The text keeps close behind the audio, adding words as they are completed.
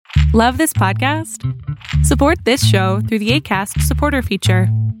Love this podcast? Support this show through the Acast supporter feature.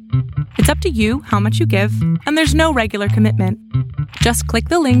 It's up to you how much you give, and there's no regular commitment. Just click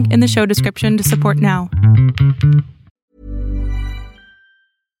the link in the show description to support now.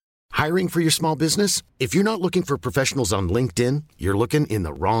 Hiring for your small business? If you're not looking for professionals on LinkedIn, you're looking in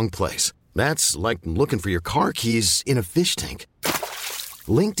the wrong place. That's like looking for your car keys in a fish tank.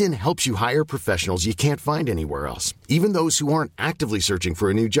 LinkedIn helps you hire professionals you can't find anywhere else, even those who aren't actively searching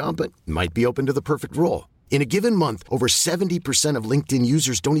for a new job but might be open to the perfect role. In a given month, over 70% of LinkedIn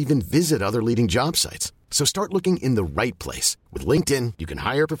users don't even visit other leading job sites. So start looking in the right place. With LinkedIn, you can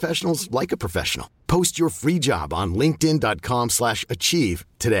hire professionals like a professional. Post your free job on linkedin.com/achieve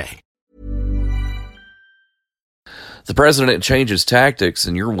today. The president changes tactics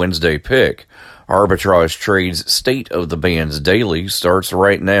in your Wednesday pick. Arbitrage Trade's State of the Bands Daily starts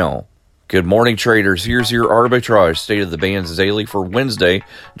right now. Good morning, traders. Here's your Arbitrage State of the Bands Daily for Wednesday,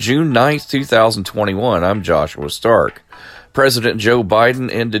 June 9th, 2021. I'm Joshua Stark. President Joe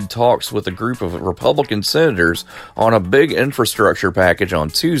Biden ended talks with a group of Republican senators on a big infrastructure package on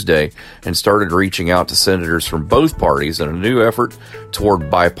Tuesday and started reaching out to senators from both parties in a new effort toward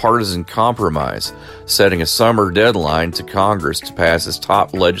bipartisan compromise, setting a summer deadline to Congress to pass his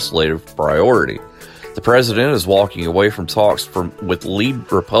top legislative priority. The president is walking away from talks with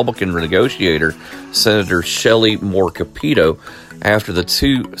lead Republican negotiator Senator Shelley Moore Capito after the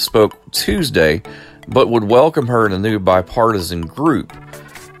two spoke Tuesday, but would welcome her in a new bipartisan group,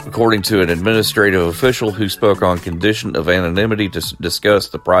 according to an administrative official who spoke on condition of anonymity to discuss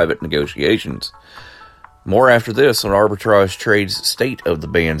the private negotiations. More after this on Arbitrage Trade's State of the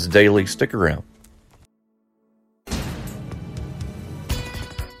Bands Daily. Stick around.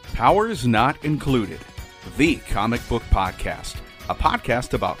 Powers Not Included, the comic book podcast. A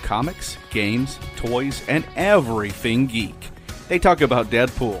podcast about comics, games, toys, and everything geek. They talk about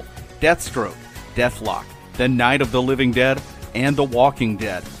Deadpool, Deathstroke, Deathlock, The Night of the Living Dead, and The Walking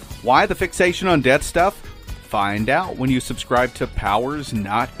Dead. Why the fixation on dead stuff? Find out when you subscribe to Powers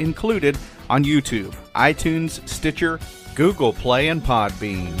Not Included on YouTube, iTunes, Stitcher, Google Play, and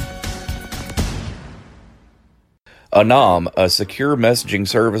Podbean. Anom, a secure messaging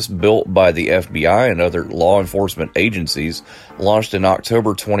service built by the FBI and other law enforcement agencies, launched in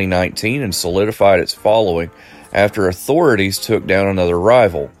October 2019 and solidified its following after authorities took down another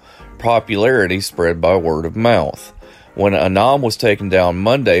rival. Popularity spread by word of mouth. When Anom was taken down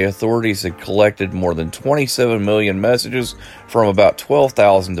Monday, authorities had collected more than 27 million messages from about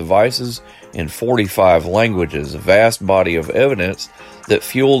 12,000 devices in 45 languages, a vast body of evidence that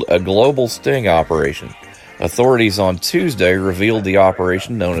fueled a global sting operation. Authorities on Tuesday revealed the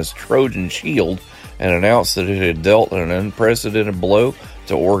operation known as Trojan Shield and announced that it had dealt an unprecedented blow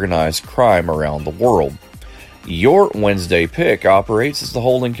to organized crime around the world. Your Wednesday pick operates as the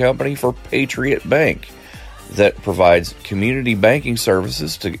holding company for Patriot Bank that provides community banking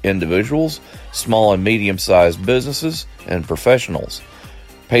services to individuals, small and medium-sized businesses, and professionals.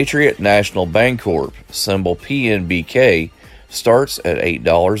 Patriot National Bancorp, symbol PNBK, starts at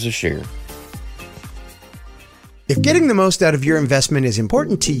 $8 a share. If getting the most out of your investment is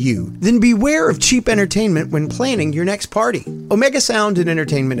important to you, then beware of cheap entertainment when planning your next party. Omega Sound and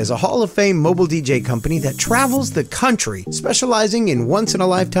Entertainment is a Hall of Fame mobile DJ company that travels the country, specializing in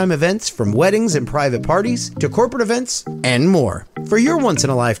once-in-a-lifetime events from weddings and private parties to corporate events and more. For your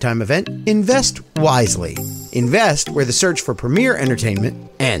once-in-a-lifetime event, invest wisely. Invest where the search for premier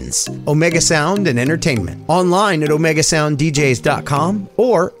entertainment ends. Omega Sound and Entertainment. Online at OmegaSoundDJs.com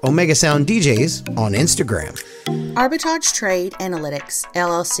or Omega Sound DJs on Instagram. Arbitrage Trade Analytics,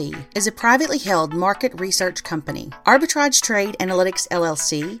 LLC, is a privately held market research company. Arbitrage Trade Analytics,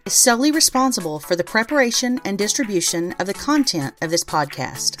 LLC, is solely responsible for the preparation and distribution of the content of this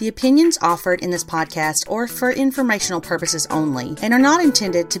podcast. The opinions offered in this podcast are for informational purposes only and are not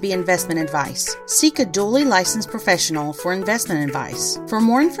intended to be investment advice. Seek a duly licensed professional for investment advice. For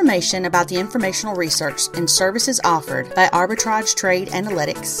more information about the informational research and services offered by Arbitrage Trade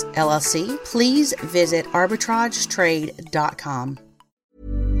Analytics, LLC, please visit arbitragetrade.com.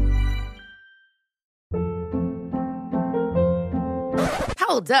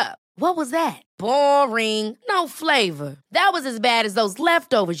 Hold up. What was that? Boring. No flavor. That was as bad as those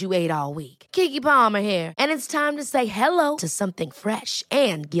leftovers you ate all week. Keke Palmer here, and it's time to say hello to something fresh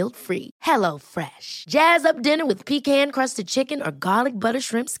and guilt-free. Hello Fresh. Jazz up dinner with pecan-crusted chicken or garlic butter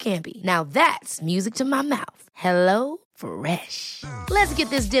shrimp scampi. Now that's music to my mouth. Hello Fresh. Let's get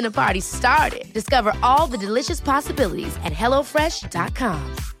this dinner party started. Discover all the delicious possibilities at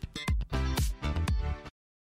HelloFresh.com.